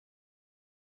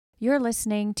You're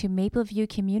listening to Mapleview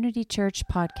Community Church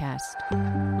podcast.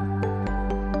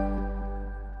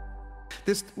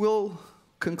 This will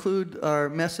conclude our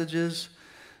messages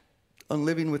on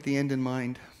living with the end in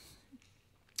mind.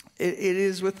 It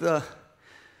is with I'm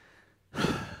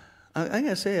going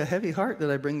to say a heavy heart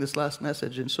that I bring this last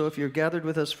message. And so if you're gathered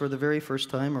with us for the very first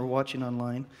time or watching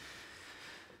online,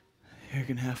 you're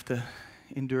going to have to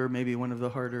endure maybe one of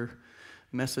the harder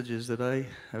messages that I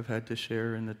have had to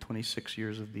share in the 26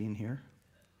 years of being here.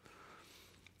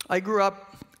 I grew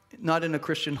up not in a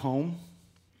Christian home.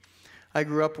 I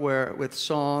grew up with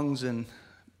songs and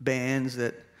bands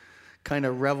that kind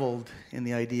of reveled in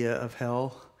the idea of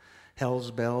hell.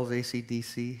 Hell's Bells,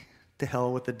 AC/DC, To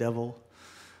Hell with the Devil,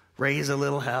 Raise a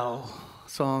Little Hell,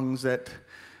 songs that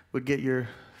would get your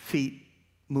feet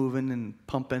moving and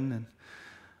pumping. And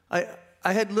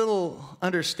I had little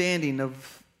understanding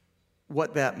of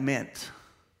what that meant.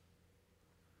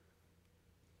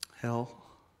 Hell,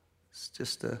 it's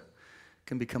just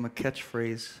can become a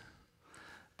catchphrase,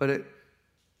 but it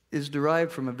is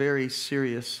derived from a very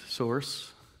serious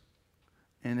source,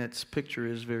 and its picture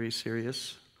is very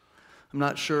serious. I'm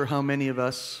not sure how many of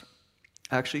us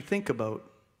actually think about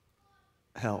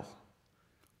hell.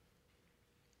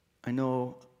 I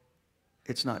know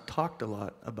it's not talked a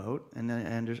lot about, and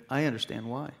I understand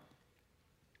why.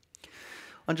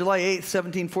 On July 8th,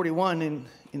 1741,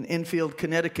 in Enfield,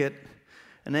 Connecticut,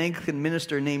 an Anglican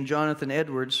minister named Jonathan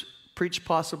Edwards preached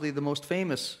possibly the most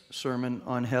famous sermon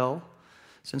on hell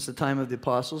since the time of the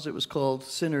apostles. It was called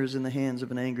Sinners in the Hands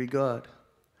of an Angry God.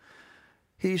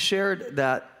 He shared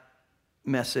that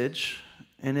message,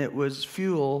 and it was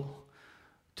fuel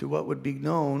to what would be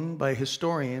known by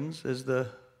historians as the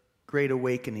Great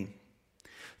Awakening.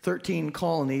 13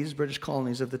 colonies, British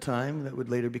colonies of the time, that would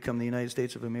later become the United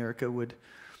States of America, would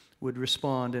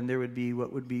respond, and there would be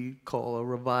what would be called a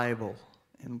revival.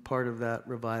 And part of that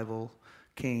revival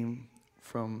came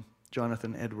from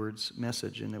Jonathan Edwards'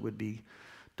 message, and it would be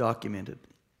documented.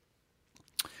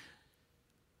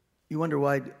 You wonder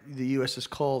why the U.S. is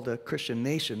called a Christian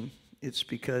nation. It's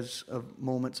because of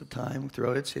moments of time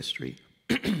throughout its history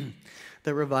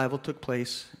that revival took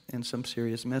place in some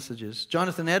serious messages.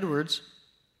 Jonathan Edwards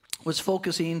was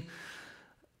focusing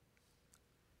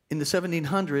in the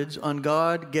 1700s on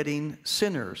God getting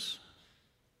sinners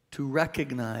to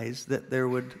recognize that there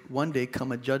would one day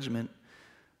come a judgment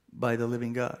by the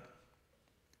living God.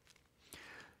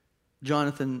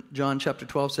 John chapter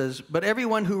 12 says, "But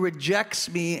everyone who rejects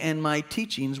me and my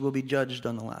teachings will be judged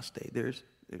on the last day." There's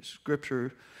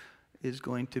Scripture is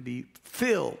going to be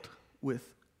filled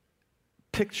with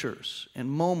pictures and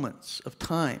moments of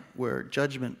time where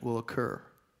judgment will occur.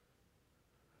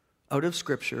 Out of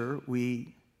Scripture,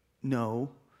 we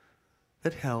know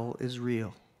that hell is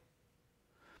real.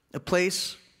 A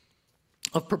place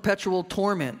of perpetual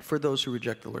torment for those who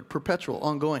reject the Lord. Perpetual,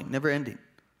 ongoing, never ending.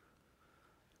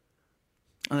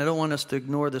 And I don't want us to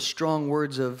ignore the strong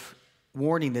words of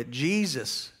warning that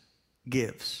Jesus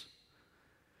gives.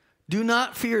 Do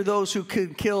not fear those who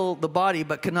can kill the body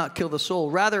but cannot kill the soul.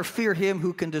 Rather, fear him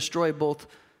who can destroy both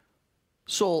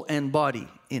soul and body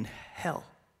in hell.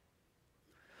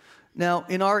 Now,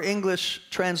 in our English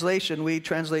translation, we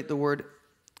translate the word,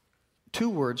 two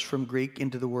words from Greek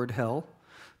into the word hell.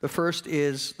 The first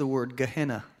is the word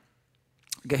Gehenna.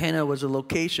 Gehenna was a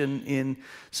location in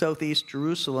southeast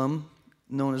Jerusalem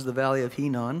known as the Valley of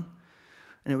Hinnom.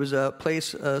 And it was a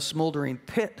place, a smoldering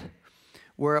pit,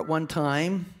 where at one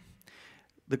time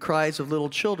the cries of little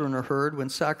children are heard when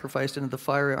sacrificed into the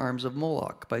fiery arms of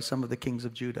Moloch by some of the kings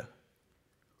of Judah.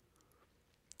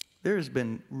 There's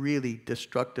been really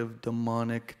destructive,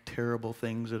 demonic, terrible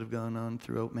things that have gone on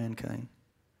throughout mankind.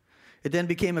 It then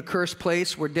became a cursed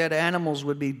place where dead animals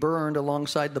would be burned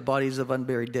alongside the bodies of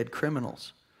unburied dead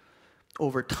criminals.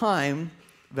 Over time,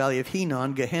 Valley of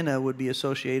Hinnom, Gehenna, would be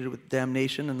associated with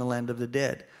damnation in the land of the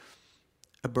dead,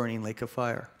 a burning lake of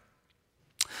fire.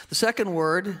 The second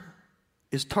word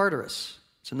is Tartarus.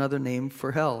 It's another name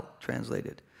for hell,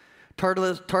 translated.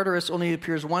 Tartarus only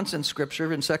appears once in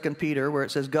Scripture, in 2 Peter, where it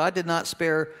says, God did not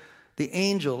spare the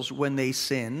angels when they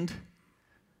sinned.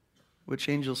 Which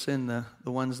angels sin? The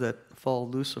ones that fall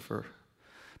Lucifer.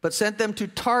 But sent them to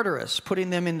Tartarus, putting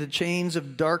them in the chains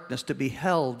of darkness to be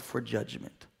held for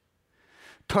judgment.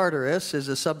 Tartarus is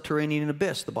a subterranean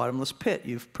abyss, the bottomless pit.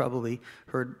 You've probably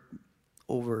heard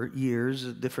over years,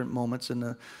 different moments in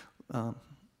the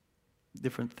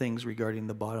different things regarding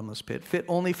the bottomless pit. Fit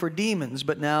only for demons,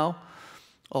 but now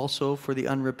also for the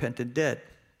unrepentant dead.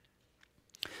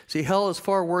 See, hell is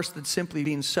far worse than simply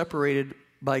being separated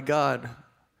by God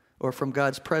or from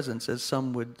God's presence, as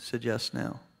some would suggest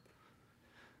now.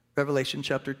 Revelation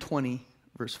chapter 20,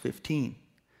 verse 15.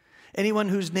 Anyone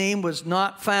whose name was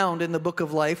not found in the book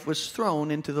of life was thrown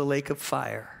into the lake of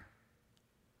fire.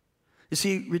 You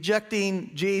see,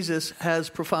 rejecting Jesus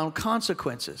has profound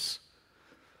consequences.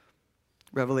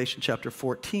 Revelation chapter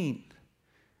 14.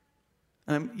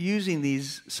 I'm using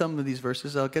some of these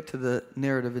verses. I'll get to the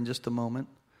narrative in just a moment,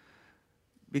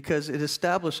 because it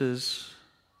establishes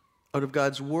out of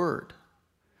God's word.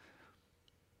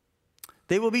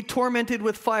 They will be tormented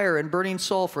with fire and burning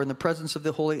sulfur in the presence of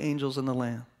the holy angels and the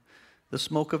Lamb. The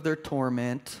smoke of their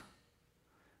torment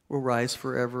will rise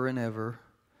forever and ever,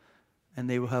 and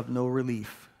they will have no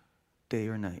relief day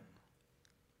or night.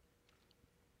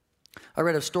 I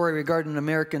read a story regarding an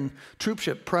American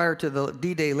troopship prior to the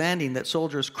D-Day landing that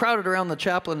soldiers crowded around the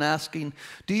chaplain asking,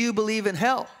 "Do you believe in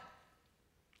hell?"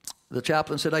 The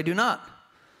chaplain said, "I do not."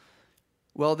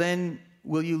 "Well, then,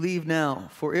 will you leave now?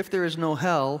 For if there is no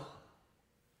hell,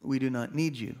 we do not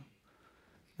need you.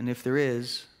 And if there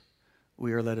is,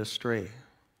 we are led astray."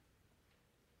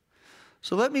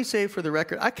 So let me say for the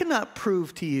record, I cannot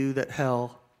prove to you that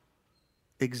hell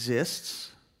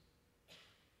exists.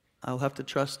 I'll have to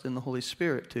trust in the Holy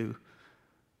Spirit to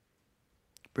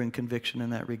bring conviction in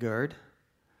that regard.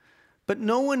 But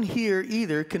no one here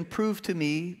either can prove to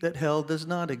me that hell does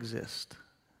not exist.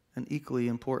 An equally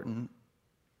important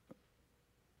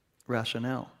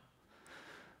rationale.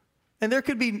 And there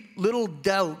could be little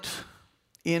doubt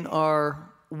in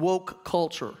our woke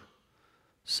culture.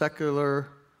 Secular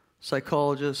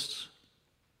psychologists,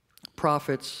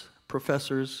 prophets,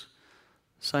 professors,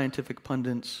 scientific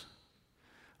pundits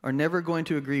are never going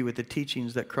to agree with the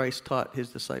teachings that Christ taught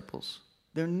his disciples.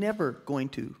 They're never going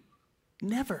to.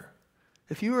 Never.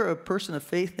 If you are a person of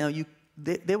faith now,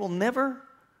 they will never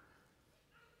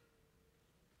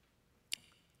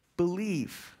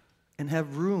believe and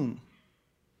have room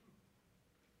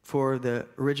for the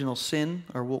original sin.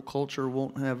 Our woke culture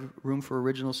won't have room for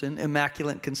original sin.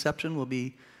 Immaculate conception will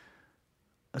be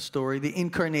a story. The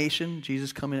incarnation,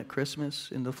 Jesus coming at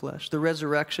Christmas in the flesh. The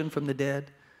resurrection from the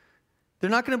dead. They're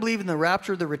not going to believe in the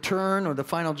rapture, the return, or the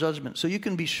final judgment. So you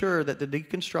can be sure that the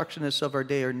deconstructionists of our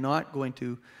day are not going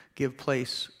to give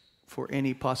place for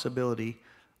any possibility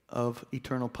of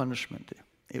eternal punishment.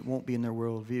 It won't be in their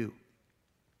worldview.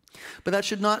 But that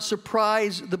should not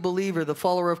surprise the believer, the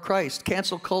follower of Christ.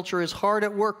 Cancel culture is hard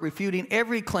at work refuting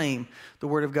every claim the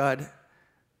Word of God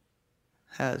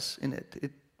has in it.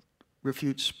 It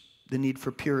refutes the need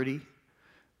for purity.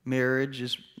 Marriage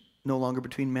is no longer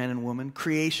between man and woman.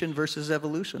 Creation versus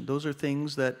evolution. Those are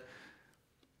things that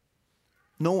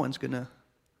no one's going to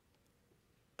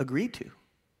agree to.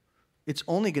 It's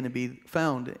only going to be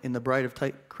found in the Bride of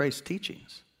Christ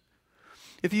teachings.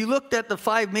 If you looked at the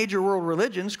 5 major world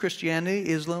religions, Christianity,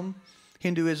 Islam,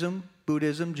 Hinduism,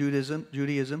 Buddhism,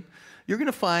 Judaism, you're going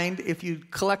to find, if you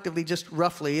collectively just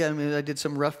roughly, I did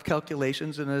some rough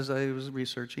calculations, and as I was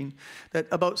researching, that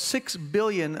about 6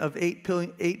 billion of 8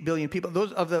 billion people,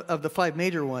 those of the 5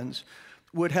 major ones,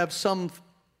 would have some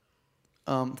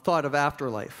thought of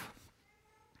afterlife.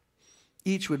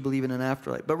 Each would believe in an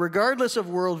afterlife. But regardless of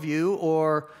worldview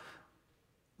or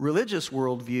religious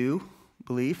worldview,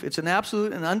 belief, it's an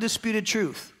absolute and undisputed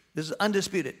truth. This is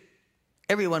undisputed.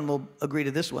 Everyone will agree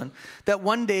to this one, that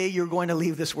one day you're going to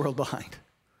leave this world behind.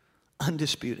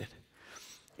 Undisputed.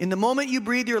 In the moment you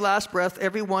breathe your last breath,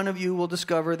 every one of you will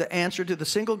discover the answer to the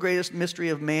single greatest mystery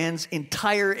of man's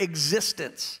entire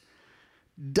existence.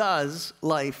 Does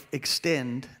life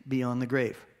extend beyond the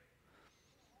grave?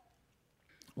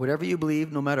 Whatever you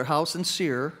believe, no matter how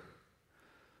sincere,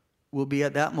 will be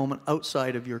at that moment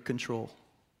outside of your control.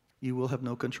 You will have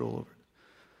no control over it.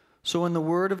 So in the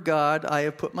Word of God, I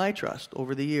have put my trust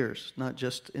over the years, not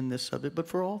just in this subject, but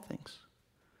for all things.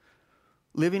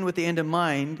 Living with the end in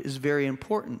mind is very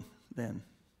important then.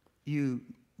 You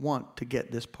want to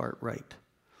get this part right.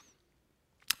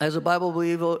 As a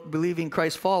Bible-believing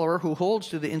Christ follower who holds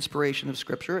to the inspiration of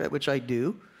Scripture, at which I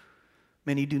do,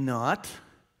 many do not,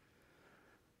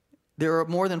 there are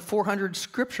more than 400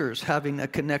 scriptures having a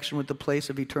connection with the place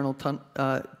of eternal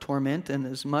torment, and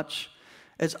as much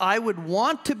as I would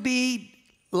want to be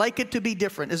like it to be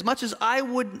different, as much as I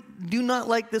do not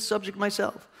like this subject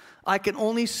myself, I can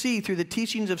only see through the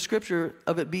teachings of Scripture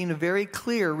of it being very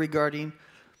clear regarding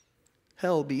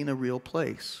hell being a real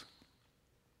place.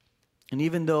 And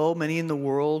even though many in the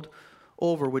world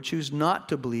over would choose not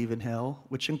to believe in hell,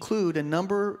 which include a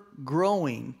number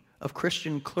growing of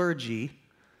Christian clergy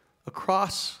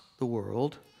across the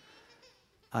world,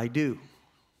 I do.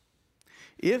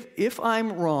 If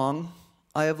I'm wrong,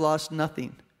 I have lost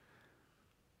nothing.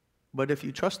 But if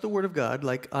you trust the Word of God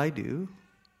like I do,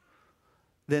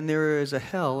 then there is a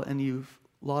hell and you've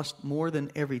lost more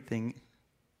than everything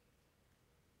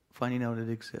finding out it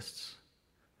exists.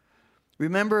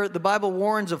 Remember, the Bible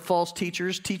warns of false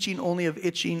teachers, teaching only of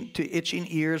itching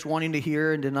ears, wanting to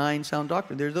hear and denying sound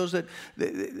doctrine. There's those that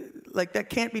that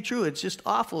can't be true. It's just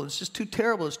awful. It's just too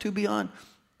terrible. It's too beyond.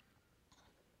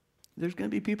 There's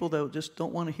going to be people that just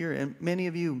don't want to hear it, and many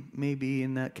of you may be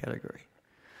in that category.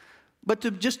 But to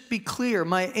just be clear,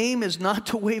 my aim is not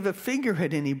to wave a finger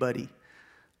at anybody.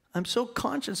 I'm so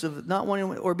conscious of not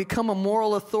wanting to, or become a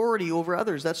moral authority over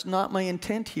others. That's not my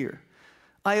intent here.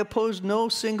 I oppose no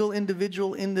single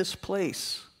individual in this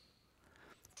place.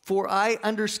 For I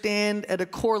understand at a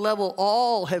core level,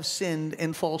 all have sinned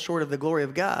and fall short of the glory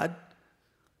of God.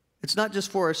 It's not just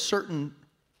for a certain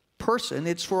person,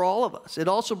 it's for all of us. It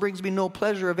also brings me no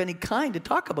pleasure of any kind to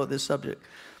talk about this subject.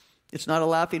 It's not a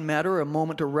laughing matter or a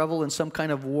moment to revel in some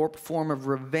kind of warped form of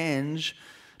revenge,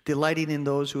 delighting in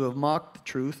those who have mocked the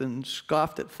truth and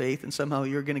scoffed at faith, and somehow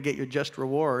you're going to get your just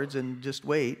rewards and just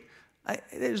wait.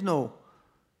 There's no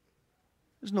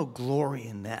glory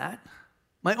in that.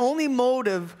 My only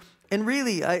motive, and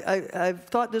really, I've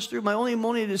thought this through, my only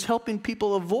motive is helping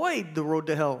people avoid the road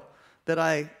to hell that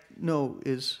I know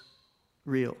is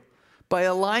real. By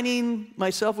aligning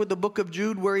myself with the book of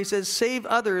Jude where he says, save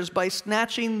others by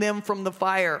snatching them from the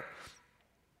fire.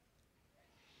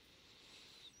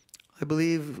 I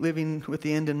believe living with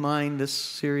the end in mind, this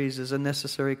series is a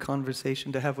necessary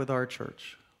conversation to have with our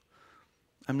church.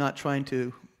 I'm not trying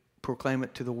to proclaim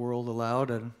it to the world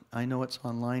aloud, and I know it's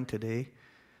online today.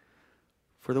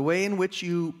 For the way in which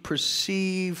you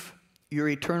perceive your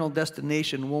eternal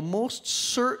destination will most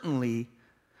certainly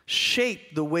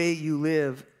shape the way you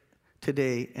live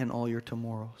today and all your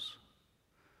tomorrows.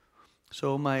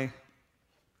 So my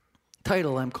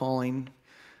title I'm calling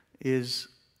is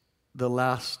The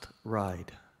Last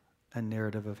Ride, a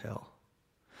Narrative of Hell.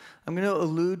 I'm going to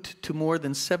allude to more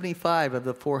than 75 of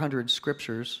the 400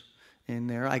 scriptures in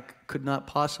there. I could not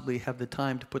possibly have the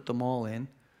time to put them all in.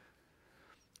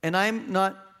 And I'm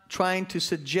not trying to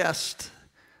suggest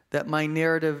that my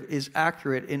narrative is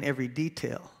accurate in every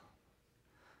detail.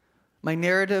 My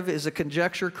narrative is a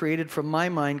conjecture created from my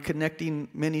mind, connecting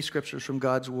many scriptures from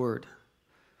God's Word.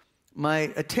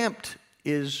 My attempt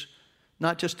is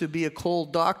not just to be a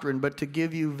cold doctrine, but to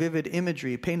give you vivid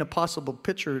imagery, paint a possible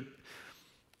picture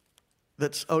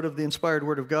that's out of the inspired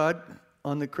Word of God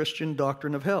on the Christian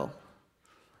doctrine of hell.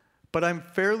 But I'm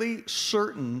fairly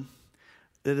certain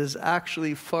that it is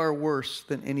actually far worse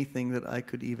than anything that I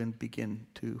could even begin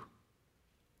to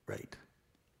write.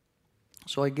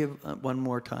 So I give one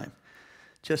more time.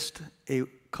 Just a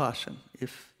caution.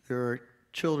 If there are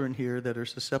children here that are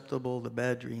susceptible to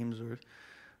bad dreams or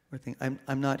things,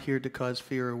 I'm not here to cause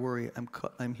fear or worry.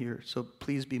 I'm here. So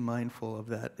please be mindful of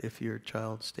that if your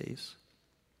child stays.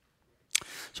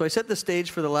 So I set the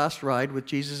stage for the last ride with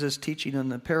Jesus' teaching on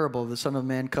the parable of the Son of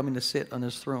Man coming to sit on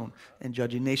his throne and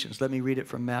judging nations. Let me read it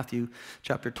from Matthew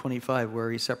chapter 25,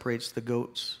 where he separates the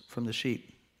goats from the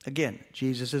sheep. Again,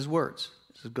 Jesus' words.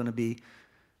 This is going to be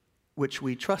which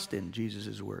we trust in,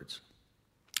 Jesus' words.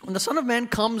 When the Son of Man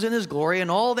comes in his glory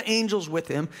and all the angels with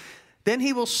him, then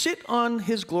he will sit on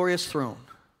his glorious throne.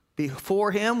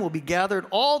 Before him will be gathered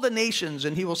all the nations,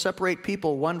 and he will separate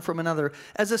people one from another,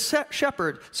 as a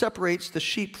shepherd separates the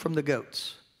sheep from the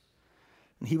goats.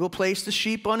 And he will place the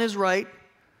sheep on his right,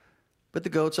 but the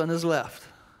goats on his left.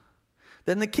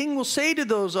 Then the king will say to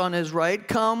those on his right,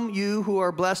 come, you who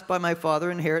are blessed by my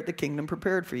Father, inherit the kingdom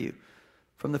prepared for you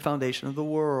from the foundation of the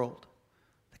world.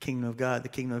 The kingdom of God, the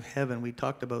kingdom of heaven. We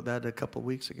talked about that a couple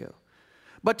weeks ago.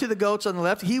 But to the goats on the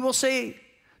left, he will say,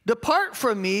 depart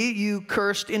from me, you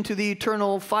cursed, into the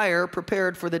eternal fire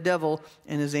prepared for the devil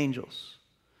and his angels.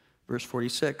 Verse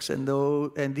 46,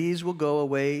 and these will go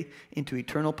away into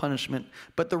eternal punishment,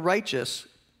 but the righteous,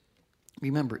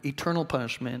 remember, eternal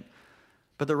punishment,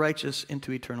 but the righteous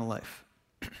into eternal life.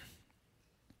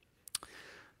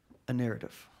 A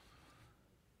narrative.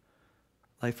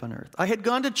 Life on earth. I had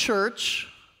gone to church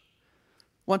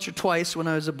once or twice when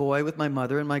I was a boy with my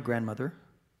mother and my grandmother.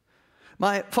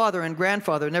 My father and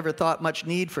grandfather never thought much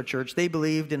need for church. They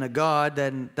believed in a God,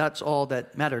 and that's all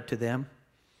that mattered to them.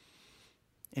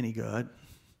 Any God.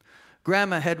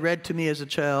 Grandma had read to me as a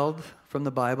child from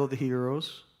the Bible, the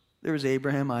heroes. There was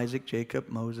Abraham, Isaac, Jacob,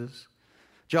 Moses,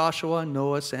 Joshua,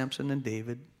 Noah, Samson, and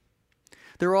David.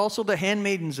 There were also the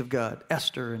handmaidens of God,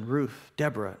 Esther and Ruth,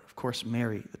 Deborah, of course,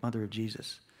 Mary, the mother of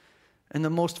Jesus, and the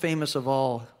most famous of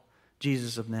all,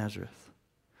 Jesus of Nazareth.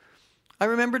 I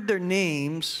remembered their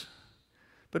names,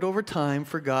 but over time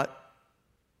forgot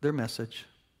their message.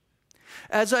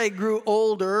 As I grew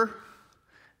older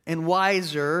and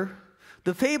wiser,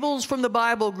 the fables from the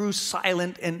Bible grew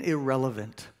silent and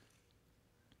irrelevant.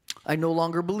 I no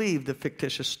longer believed the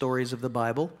fictitious stories of the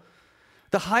Bible.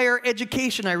 The higher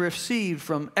education I received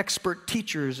from expert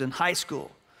teachers in high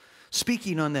school,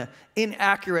 speaking on the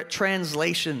inaccurate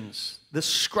translations, the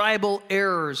scribal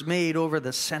errors made over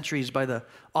the centuries by the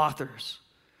authors.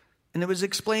 And it was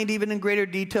explained even in greater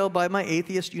detail by my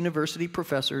atheist university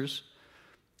professors,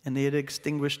 and they had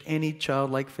extinguished any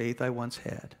childlike faith I once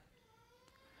had.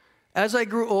 As I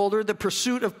grew older, the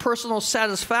pursuit of personal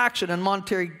satisfaction and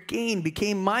monetary gain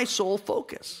became my sole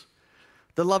focus.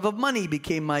 The love of money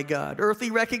became my God.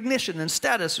 Earthly recognition and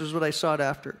status was what I sought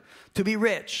after. To be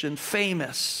rich and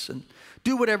famous and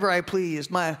do whatever I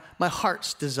pleased, my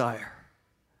heart's desire.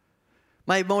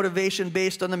 My motivation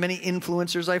based on the many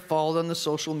influencers I followed on the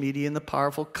social media and the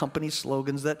powerful company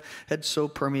slogans that had so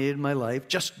permeated my life.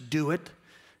 Just do it.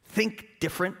 Think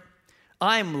different.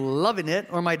 I'm loving it.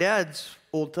 Or my dad's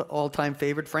all-time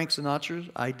favorite, Frank Sinatra's,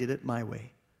 I did it my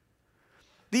way.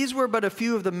 These were but a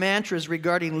few of the mantras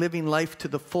regarding living life to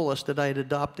the fullest that I had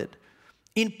adopted.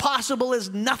 Impossible is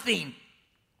nothing.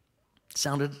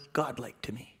 Sounded godlike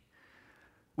to me.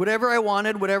 Whatever I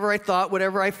wanted, whatever I thought,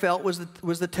 whatever I felt was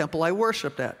the temple I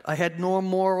worshipped at. I had no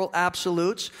moral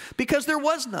absolutes because there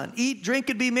was none. Eat, drink,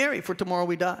 and be merry, for tomorrow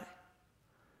we die.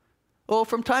 Oh,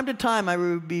 from time to time I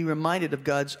would be reminded of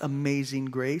God's amazing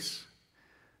grace.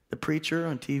 The preacher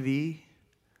on TV,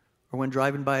 or when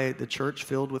driving by the church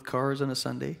filled with cars on a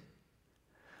Sunday.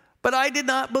 But I did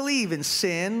not believe in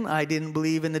sin. I didn't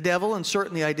believe in the devil, and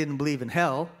certainly I didn't believe in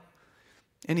hell.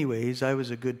 Anyways, I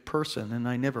was a good person, and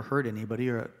I never hurt anybody,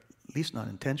 or at least not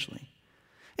intentionally.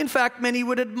 In fact, many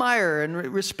would admire and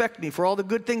respect me for all the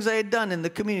good things I had done in the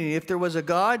community. If there was a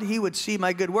God, he would see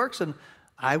my good works, and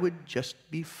I would just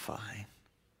be fine.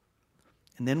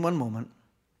 And then one moment,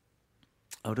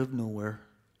 out of nowhere,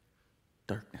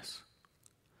 darkness.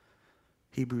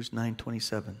 Hebrews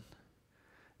 9:27.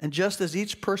 And just as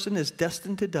each person is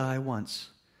destined to die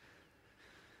once,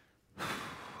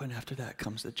 and after that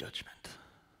comes the judgment.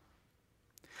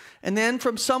 And then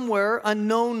from somewhere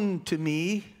unknown to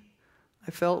me,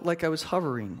 I felt like I was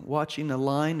hovering, watching a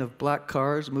line of black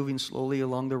cars moving slowly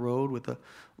along the road with a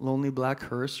lonely black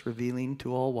hearse revealing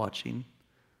to all watching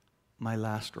my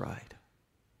last ride.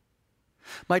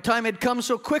 My time had come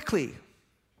so quickly.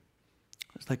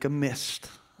 It was like a mist,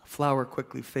 a flower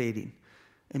quickly fading,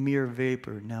 a mere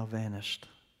vapor now vanished.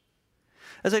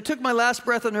 As I took my last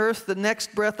breath on earth, the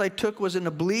next breath I took was in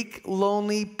a bleak,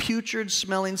 lonely,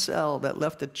 putrid-smelling cell that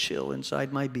left a chill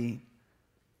inside my being.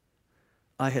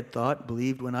 I had thought,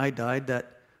 believed when I died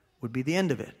that would be the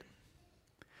end of it.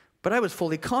 But I was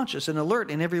fully conscious and alert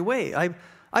in every way.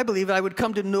 I believed I would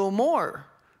come to no more,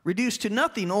 reduced to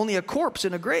nothing, only a corpse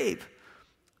in a grave.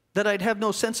 That I'd have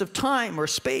no sense of time or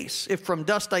space. If from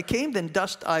dust I came, then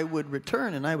dust I would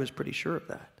return, and I was pretty sure of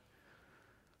that.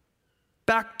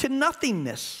 Back to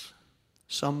nothingness.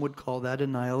 Some would call that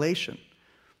annihilation,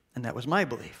 and that was my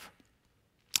belief.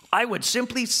 I would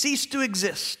simply cease to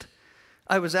exist.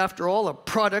 I was, after all, a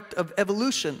product of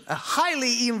evolution, a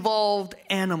highly evolved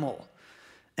animal.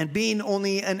 And being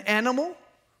only an animal,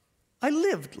 I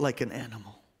lived like an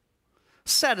animal,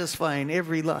 satisfying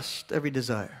every lust, every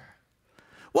desire.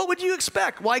 What would you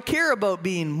expect? Why care about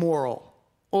being moral?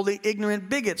 Only ignorant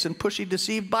bigots and pushy,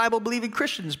 deceived, Bible-believing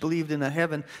Christians believed in a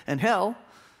heaven and hell.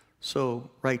 So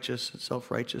righteous and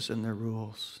self-righteous in their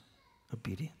rules.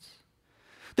 Obedience.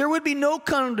 There would be no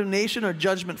condemnation or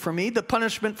judgment for me. The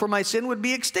punishment for my sin would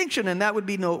be extinction, and that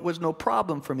was no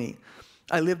problem for me.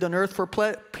 I lived on earth for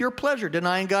pure pleasure,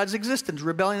 denying God's existence,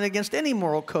 rebelling against any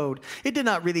moral code. It did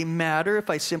not really matter if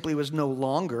I simply was no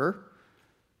longer.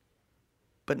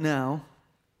 But now,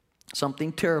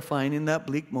 something terrifying in that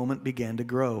bleak moment began to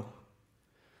grow.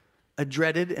 A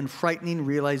dreaded and frightening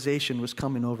realization was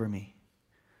coming over me.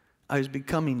 I was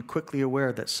becoming quickly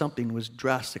aware that something was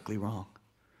drastically wrong.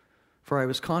 For I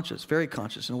was conscious, very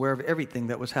conscious, and aware of everything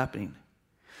that was happening.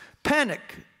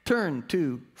 Panic turned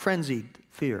to frenzied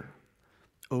fear.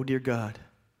 Oh, dear God,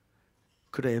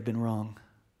 could I have been wrong?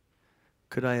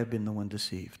 Could I have been the one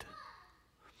deceived?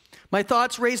 My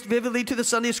thoughts raced vividly to the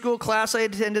Sunday school class I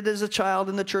attended as a child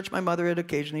and the church my mother had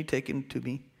occasionally taken to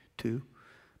me to.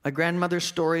 My grandmother's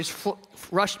stories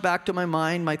rushed back to my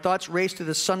mind. My thoughts raced to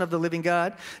the Son of the living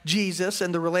God, Jesus,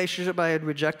 and the relationship I had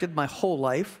rejected my whole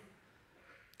life.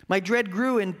 My dread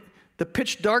grew in the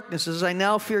pitch darkness as I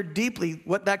now feared deeply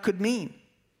what that could mean.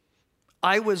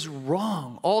 I was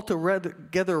wrong,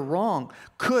 altogether wrong.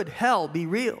 Could hell be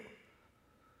real?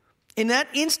 In that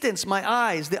instance, my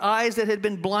eyes, the eyes that had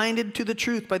been blinded to the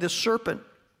truth by the serpent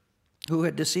who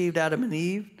had deceived Adam and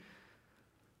Eve,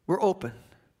 were open.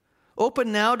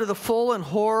 Open now to the full and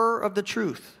horror of the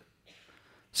truth.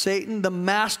 Satan, the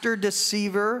master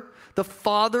deceiver, the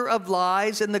father of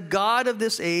lies, and the god of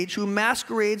this age, who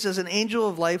masquerades as an angel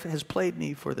of light, has played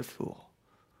me for the fool.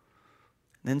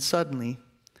 Then suddenly,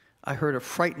 I heard a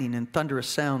frightening and thunderous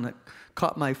sound that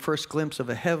caught my first glimpse of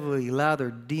a heavily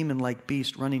lathered, demon-like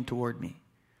beast running toward me.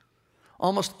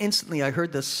 Almost instantly, I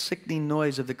heard the sickening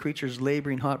noise of the creature's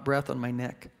laboring hot breath on my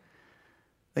neck.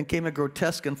 Then came a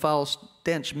grotesque and foul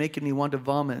stench, making me want to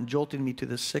vomit and jolting me to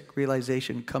the sick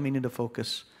realization coming into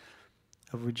focus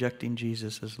of rejecting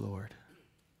Jesus as Lord.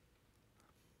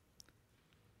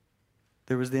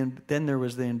 There was the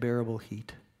unbearable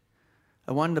heat.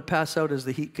 I wanted to pass out as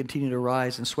the heat continued to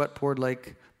rise, and sweat poured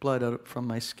like blood out from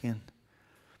my skin.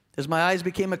 As my eyes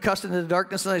became accustomed to the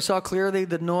darkness and I saw clearly,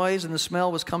 the noise and the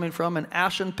smell was coming from an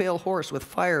ashen pale horse with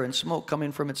fire and smoke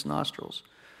coming from its nostrils,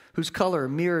 whose color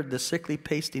mirrored the sickly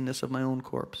pastiness of my own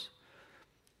corpse.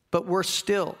 But worse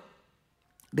still,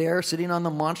 there, sitting on the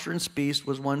monstrous beast,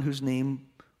 was one whose name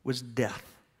was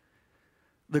Death,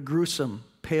 the gruesome,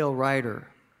 pale rider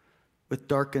with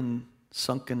darkened,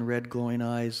 sunken, red glowing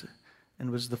eyes,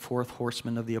 and was the fourth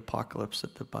horseman of the apocalypse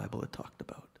that the Bible had talked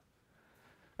about.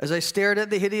 As I stared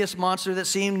at the hideous monster that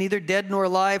seemed neither dead nor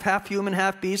alive, half human,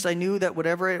 half beast, I knew that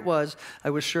whatever it was, I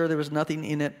was sure there was nothing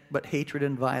in it but hatred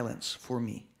and violence for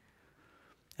me.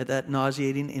 At that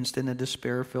nauseating instant, a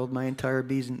despair filled my entire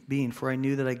being, for I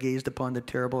knew that I gazed upon the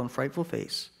terrible and frightful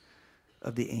face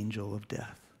of the angel of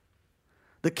death.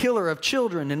 The killer of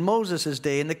children in Moses'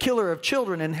 day, and the killer of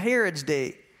children in Herod's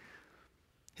day.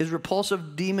 His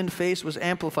repulsive demon face was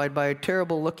amplified by a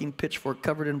terrible-looking pitchfork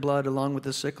covered in blood, along with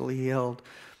the sickle he held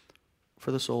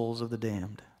for the souls of the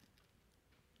damned.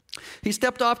 He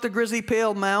stepped off the grisly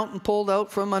pale mount and pulled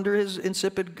out from under his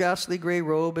insipid, ghastly gray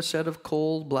robe a set of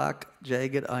cold, black,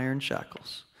 jagged iron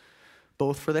shackles,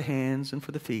 both for the hands and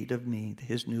for the feet of me,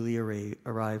 his newly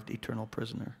arrived eternal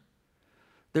prisoner.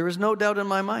 There was no doubt in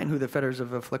my mind who the fetters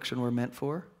of affliction were meant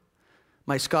for.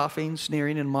 My scoffing,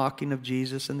 sneering, and mocking of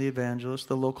Jesus and the evangelist,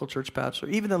 the local church pastor,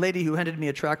 even the lady who handed me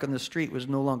a tract on the street was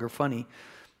no longer funny.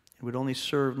 It would only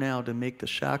serve now to make the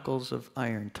shackles of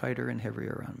iron tighter and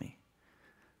heavier around me.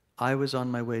 I was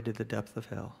on my way to the depth of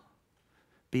hell,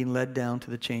 being led down to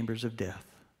the chambers of death,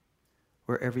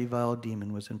 where every vile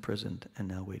demon was imprisoned and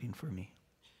now waiting for me.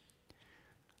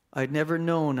 I'd never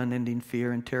known unending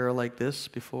fear and terror like this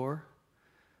before.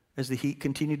 As the heat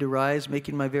continued to rise,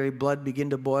 making my very blood begin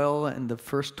to boil, and the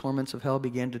first torments of hell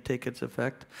began to take its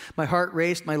effect, my heart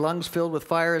raced, my lungs filled with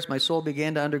fire as my soul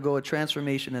began to undergo a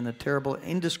transformation, and the terrible,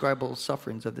 indescribable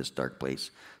sufferings of this dark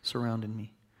place surrounded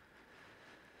me.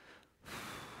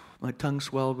 My tongue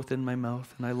swelled within my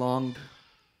mouth, and I longed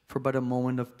for but a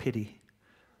moment of pity,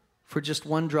 for just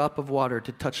one drop of water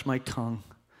to touch my tongue.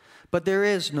 But there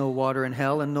is no water in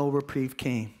hell, and no reprieve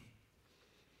came.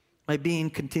 My being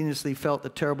continuously felt the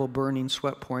terrible burning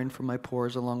sweat pouring from my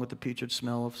pores, along with the putrid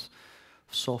smell of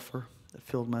sulfur that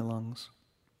filled my lungs.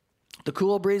 The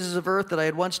cool breezes of earth that I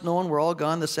had once known were all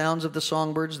gone. The sounds of the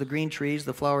songbirds, the green trees,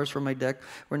 the flowers from my deck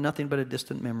were nothing but a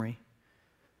distant memory.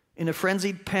 In a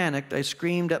frenzied panic, I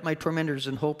screamed at my tormentors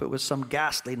in hope it was some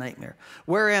ghastly nightmare.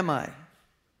 Where am I?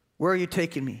 Where are you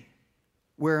taking me?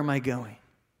 Where am I going?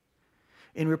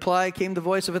 In reply came the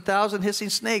voice of 1,000 hissing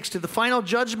snakes, to the final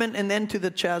judgment and then to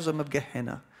the chasm of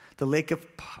Gehenna, the lake of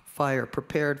fire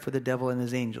prepared for the devil and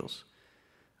his angels.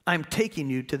 I'm taking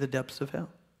you to the depths of hell.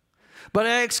 But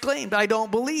I exclaimed, I don't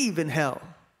believe in hell.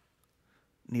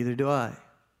 Neither do I,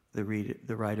 the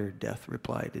rider of death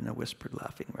replied in a whispered,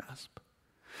 laughing rasp.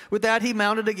 With that, he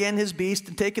mounted again his beast,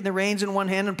 and taking the reins in one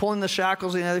hand and pulling the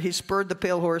shackles in the other, he spurred the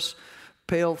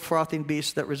pale frothing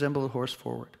beast that resembled a horse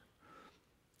forward.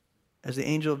 As the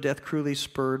angel of death cruelly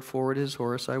spurred forward his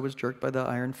horse, I was jerked by the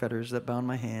iron fetters that bound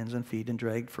my hands and feet and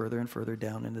dragged further and further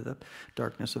down into the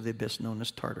darkness of the abyss known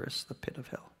as Tartarus, the pit of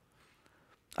hell.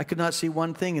 I could not see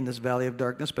one thing in this valley of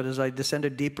darkness, but as I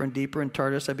descended deeper and deeper in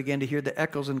Tartarus, I began to hear the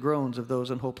echoes and groans of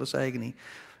those in hopeless agony,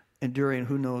 enduring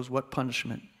who knows what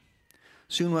punishment.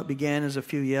 Soon what began as a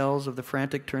few yells of the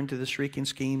frantic turned to the shrieking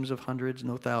screams of hundreds,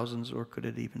 no thousands, or could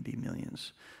it even be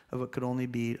millions, of what could only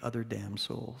be other damned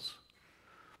souls.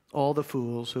 All the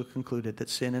fools who concluded that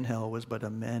sin and hell was but a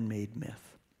man-made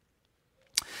myth.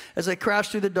 As I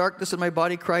crashed through the darkness and my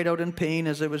body cried out in pain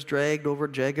as I was dragged over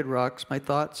jagged rocks, my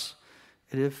thoughts,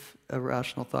 if a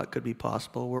rational thought could be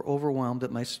possible, were overwhelmed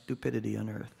at my stupidity on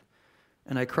earth.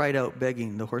 And I cried out,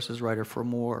 begging the horse's rider for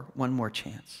one more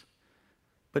chance.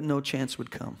 But no chance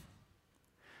would come.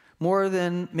 More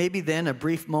than maybe then a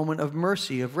brief moment of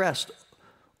mercy, of rest,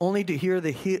 only to hear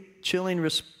the chilling,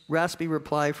 raspy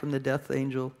reply from the death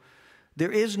angel,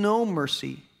 there is no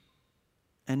mercy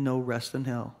and no rest in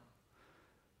hell.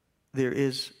 There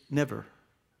is never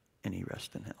any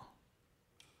rest in hell.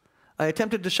 I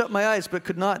attempted to shut my eyes, but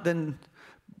could not,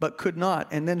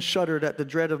 and then shuddered at the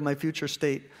dread of my future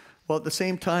state, while at the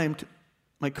same time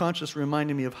my conscience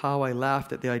reminded me of how I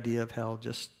laughed at the idea of hell,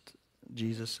 just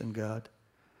Jesus and God.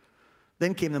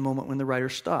 Then came the moment when the writer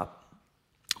stopped.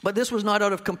 But this was not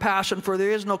out of compassion, for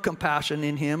there is no compassion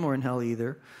in him or in hell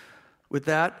either. With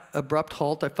that abrupt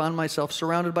halt, I found myself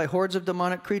surrounded by hordes of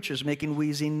demonic creatures making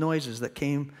wheezing noises.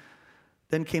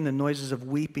 Then came the noises of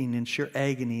weeping in sheer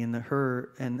agony, and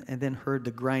then heard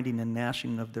the grinding and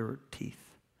gnashing of their teeth.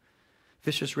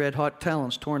 Vicious red-hot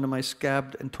talons torn to my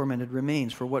scabbed and tormented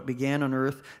remains. For what began on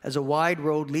earth as a wide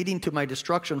road leading to my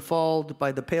destruction, followed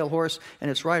by the pale horse and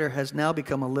its rider, has now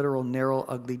become a literal, narrow,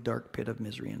 ugly, dark pit of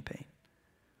misery and pain.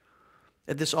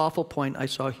 At this awful point, I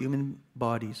saw human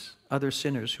bodies, other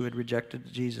sinners who had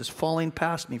rejected Jesus, falling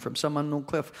past me from some unknown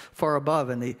cliff far above,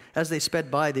 and as they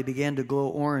sped by, they began to glow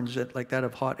orange like that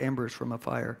of hot embers from a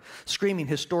fire, screaming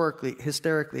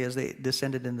hysterically as they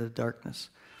descended into the darkness.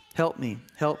 Help me,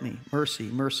 mercy,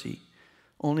 mercy,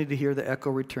 only to hear the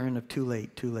echo return of too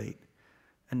late,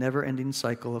 a never-ending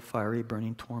cycle of fiery,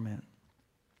 burning torment.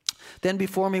 Then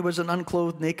before me was an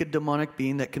unclothed, naked, demonic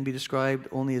being that can be described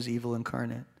only as evil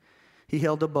incarnate. He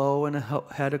held a bow and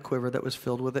had a quiver that was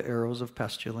filled with the arrows of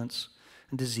pestilence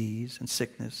and disease and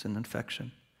sickness and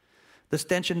infection. The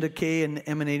stench and decay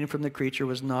emanating from the creature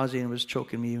was nauseating and was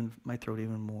choking me in my throat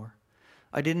even more.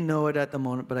 I didn't know it at the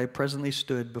moment, but I presently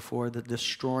stood before the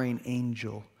destroying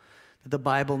angel that the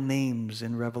Bible names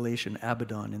in Revelation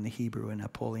Abaddon in the Hebrew and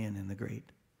Apollyon in the Greek.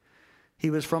 He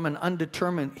was for an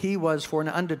undetermined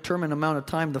amount of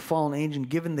time the fallen angel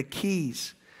given the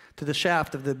keys to the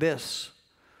shaft of the abyss,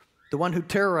 the one who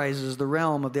terrorizes the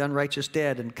realm of the unrighteous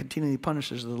dead and continually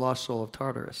punishes the lost soul of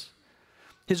Tartarus.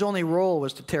 His only role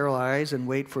was to terrorize and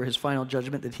wait for his final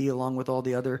judgment that he, along with all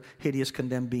the other hideous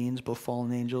condemned beings, both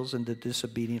fallen angels and the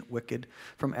disobedient wicked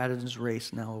from Adam's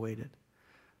race, now awaited.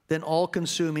 Then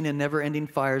all-consuming and never-ending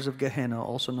fires of Gehenna,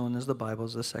 also known as the Bible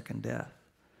as the second death.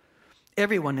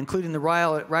 Everyone, including the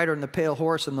rider and the pale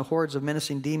horse and the hordes of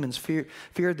menacing demons,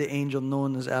 feared the angel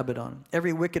known as Abaddon.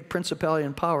 Every wicked principality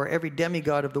and power, every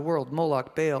demigod of the world,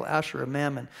 Moloch, Baal, Asherah,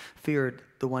 Mammon, feared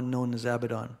the one known as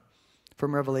Abaddon.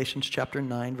 From Revelation chapter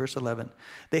 9, verse 11.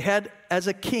 They had as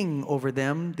a king over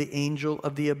them the angel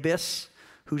of the abyss,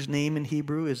 whose name in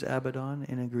Hebrew is Abaddon,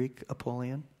 and in Greek,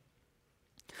 Apollyon.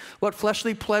 What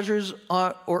fleshly pleasures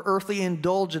or earthly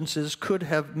indulgences could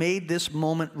have made this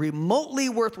moment remotely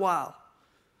worthwhile?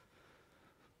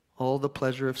 All the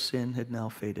pleasure of sin had now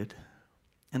faded,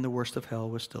 and the worst of hell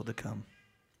was still to come.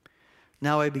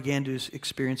 Now I began to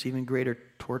experience even greater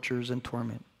tortures and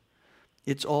torment.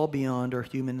 It's all beyond our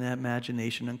human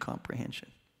imagination and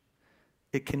comprehension.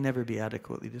 It can never be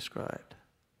adequately described.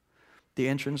 The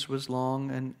entrance was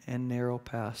long and narrow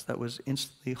pass that was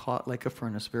instantly hot like a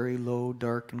furnace, very low,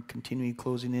 dark, and continually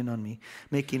closing in on me,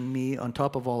 making me, on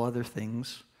top of all other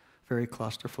things, very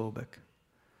claustrophobic.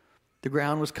 The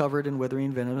ground was covered in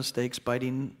withering venomous snakes,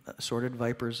 biting assorted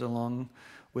vipers, along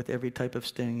with every type of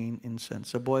stinging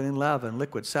incense. A boiling lava and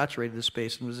liquid saturated the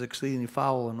space and was exceedingly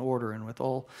foul in odor, and with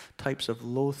all types of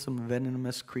loathsome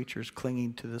venomous creatures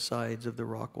clinging to the sides of the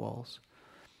rock walls.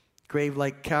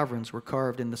 Grave-like caverns were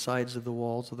carved in the sides of the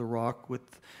walls of the rock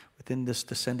within this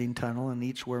descending tunnel, and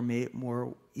each were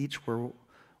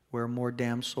more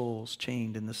damned souls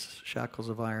chained in the shackles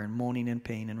of iron, moaning in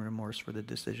pain and remorse for the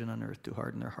decision on earth to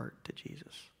harden their heart to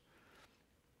Jesus.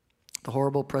 The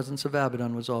horrible presence of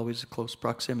Abaddon was always a close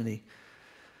proximity.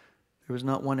 There was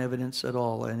not one evidence at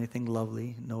all of anything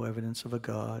lovely, no evidence of a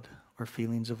God or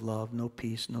feelings of love, no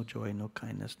peace, no joy, no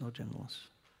kindness, no gentleness.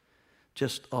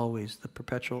 Just always the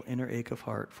perpetual inner ache of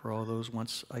heart for all those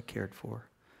once I cared for,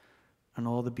 and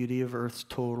all the beauty of earth's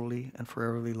totally and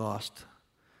foreverly lost,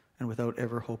 and without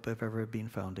ever hope of ever being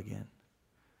found again.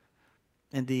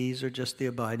 And these are just the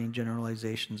abiding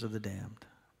generalizations of the damned.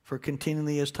 For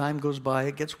continually as time goes by,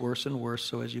 it gets worse and worse,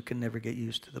 so as you can never get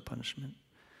used to the punishment.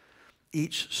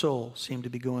 Each soul seemed to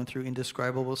be going through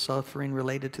indescribable suffering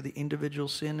related to the individual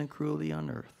sin and cruelty on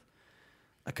earth.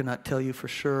 I cannot tell you for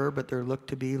sure, but there looked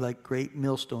to be like great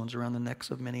millstones around the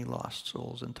necks of many lost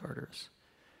souls in Tartarus,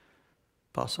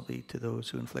 possibly to those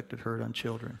who inflicted hurt on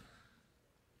children.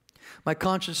 My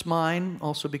conscious mind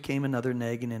also became another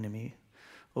nagging enemy.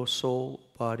 O soul,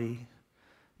 body,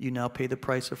 you now pay the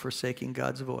price of forsaking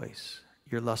God's voice,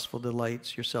 your lustful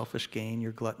delights, your selfish gain,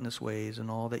 your gluttonous ways,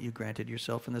 and all that you granted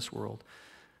yourself in this world,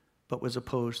 but was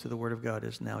opposed to the word of God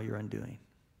is now your undoing.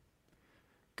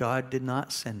 God did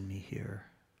not send me here.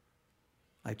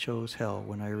 I chose hell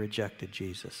when I rejected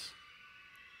Jesus.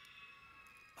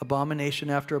 Abomination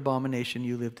after abomination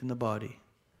you lived in the body.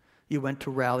 You went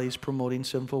to rallies promoting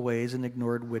sinful ways and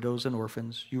ignored widows and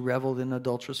orphans. You reveled in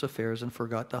adulterous affairs and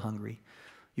forgot the hungry.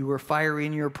 You were fiery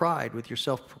in your pride with your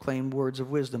self-proclaimed words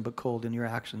of wisdom, but cold in your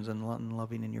actions and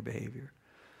unloving in your behavior.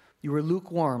 You were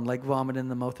lukewarm like vomit in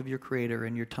the mouth of your Creator,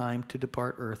 and your time to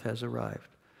depart earth has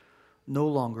arrived. No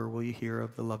longer will you hear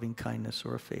of the loving kindness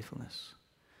or of faithfulness.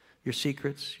 Your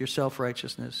secrets, your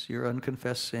self-righteousness, your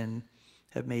unconfessed sin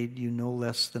have made you no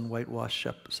less than whitewashed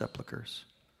sepulchres.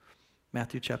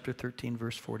 Matthew chapter 13,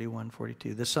 verse 41,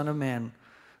 42. The Son of Man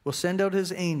will send out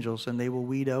his angels, and they will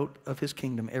weed out of his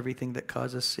kingdom everything that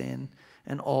causes sin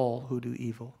and all who do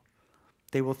evil.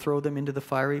 They will throw them into the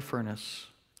fiery furnace,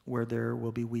 where there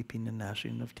will be weeping and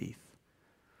gnashing of teeth.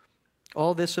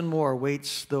 All this and more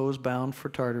awaits those bound for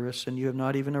Tartarus, and you have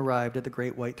not even arrived at the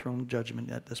great white throne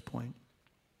judgment at this point.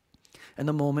 And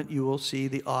the moment you will see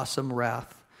the awesome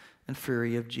wrath and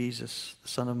fury of Jesus, the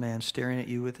Son of Man, staring at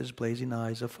you with his blazing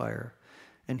eyes of fire,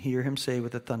 and hear him say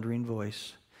with a thundering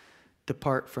voice,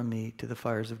 "Depart from me to the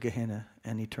fires of Gehenna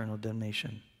and eternal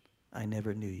damnation. I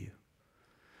never knew you."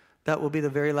 That will be the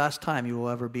very last time you will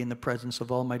ever be in the presence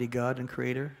of Almighty God and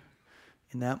Creator.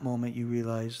 In that moment, you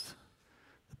realize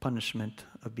the punishment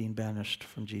of being banished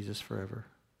from Jesus forever.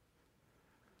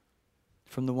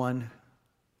 From the one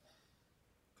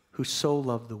who so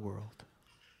loved the world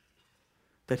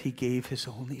that he gave his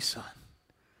only Son,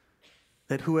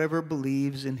 that whoever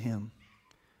believes in him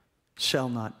shall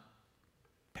not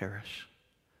perish,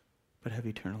 but have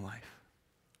eternal life.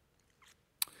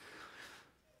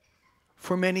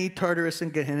 For many, Tartarus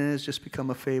and Gehenna has just become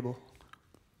a fable.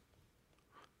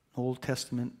 Old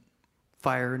Testament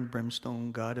fire and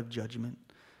brimstone God of judgment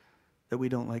that we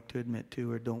don't like to admit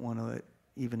to or don't want to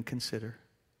even consider.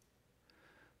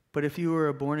 But if you are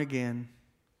a born-again,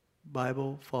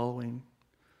 Bible-following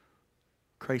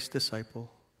Christ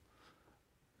disciple,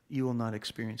 you will not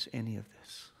experience any of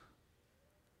this.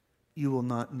 You will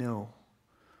not know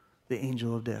the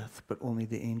angel of death, but only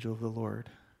the angel of the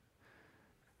Lord.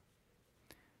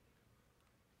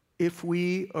 If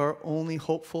we are only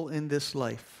hopeful in this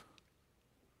life,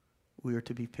 we are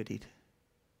to be pitied.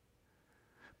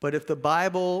 But if the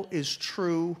Bible is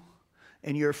true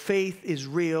and your faith is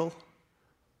real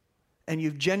and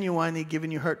you've genuinely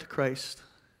given your heart to Christ,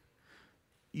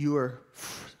 you are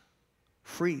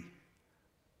free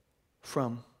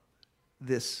from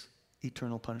this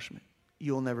eternal punishment.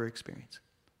 You'll never experience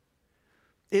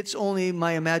it. It's only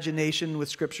my imagination with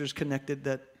scriptures connected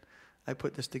that I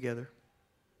put this together.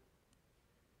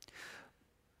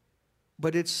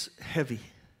 But it's heavy.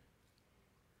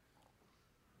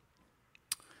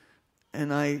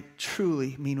 And I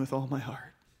truly mean with all my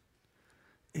heart,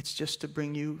 it's just to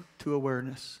bring you to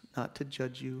awareness, not to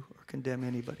judge you or condemn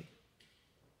anybody.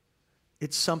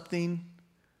 It's something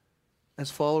as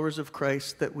followers of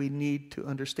Christ that we need to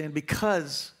understand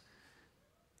because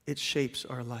it shapes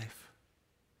our life.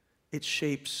 It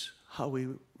shapes how we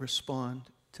respond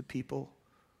to people,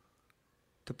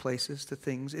 to places, to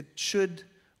things. It should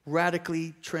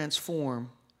radically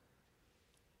transform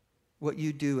what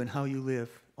you do and how you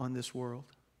live on this world.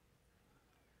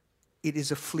 It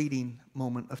is a fleeting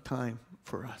moment of time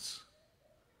for us.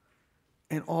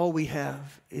 And all we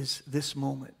have is this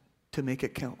moment to make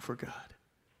it count for God.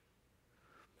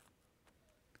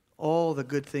 All the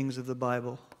good things of the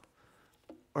Bible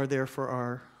are there for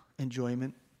our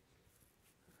enjoyment.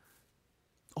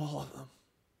 All of them.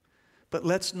 But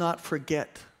let's not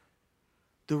forget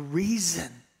the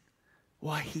reason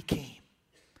why he came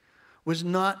was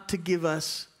not to give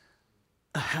us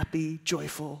a happy,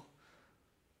 joyful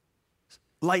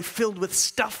life filled with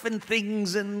stuff and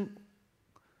things, and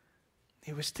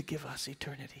it was to give us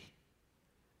eternity.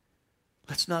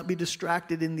 Let's not be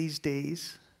distracted in these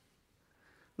days.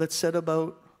 Let's set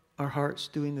about our hearts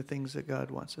doing the things that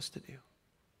God wants us to do.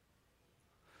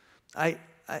 I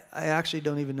actually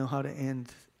don't even know how to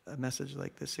end a message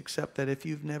like this, except that if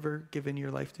you've never given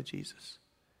your life to Jesus,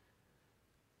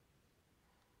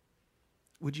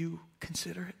 would you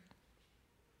consider it?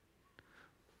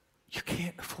 You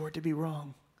can't afford to be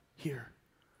wrong here.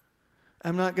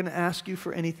 I'm not going to ask you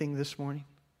for anything this morning.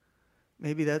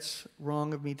 Maybe that's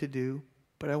wrong of me to do,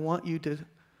 but I want you to,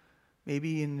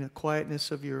 maybe in the quietness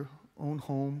of your own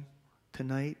home,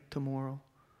 tonight, tomorrow,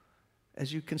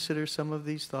 as you consider some of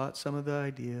these thoughts, some of the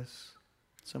ideas,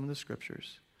 some of the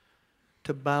scriptures,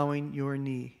 to bowing your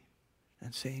knee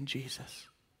and saying, Jesus,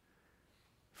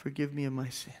 forgive me of my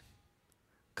sin.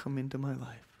 Come into my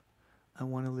life. I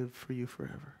want to live for you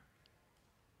forever.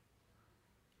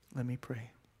 Let me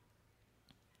pray.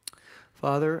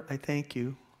 Father, I thank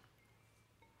you,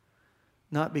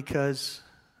 not because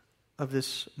of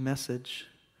this message,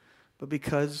 but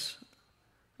because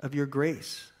of your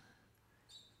grace.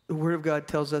 The Word of God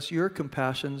tells us your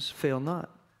compassions fail not,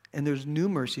 and there's new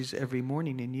mercies every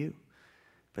morning in you.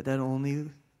 But that only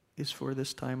is for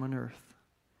this time on earth.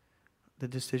 The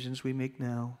decisions we make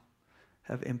now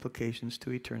have implications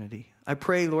to eternity. I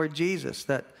pray, Lord Jesus,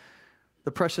 that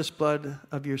the precious blood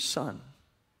of your Son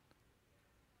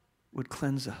would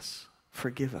cleanse us,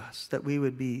 forgive us, that we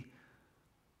would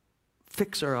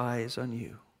fix our eyes on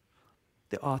you,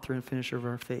 the author and finisher of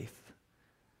our faith,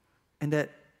 and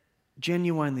that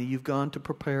genuinely you've gone to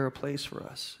prepare a place for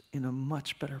us in a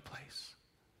much better place.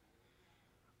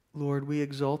 Lord, we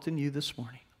exalt in you this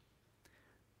morning.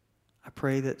 I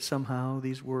pray that somehow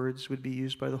these words would be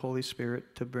used by the Holy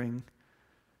Spirit to bring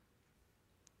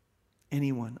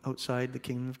anyone outside the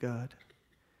kingdom of God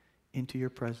into your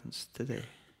presence today.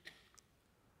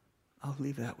 I'll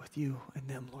leave that with you and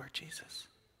them, Lord Jesus.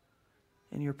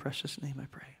 In your precious name I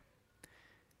pray.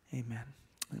 Amen.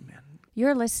 Amen.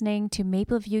 You're listening to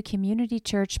Maple View Community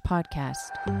Church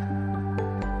podcast.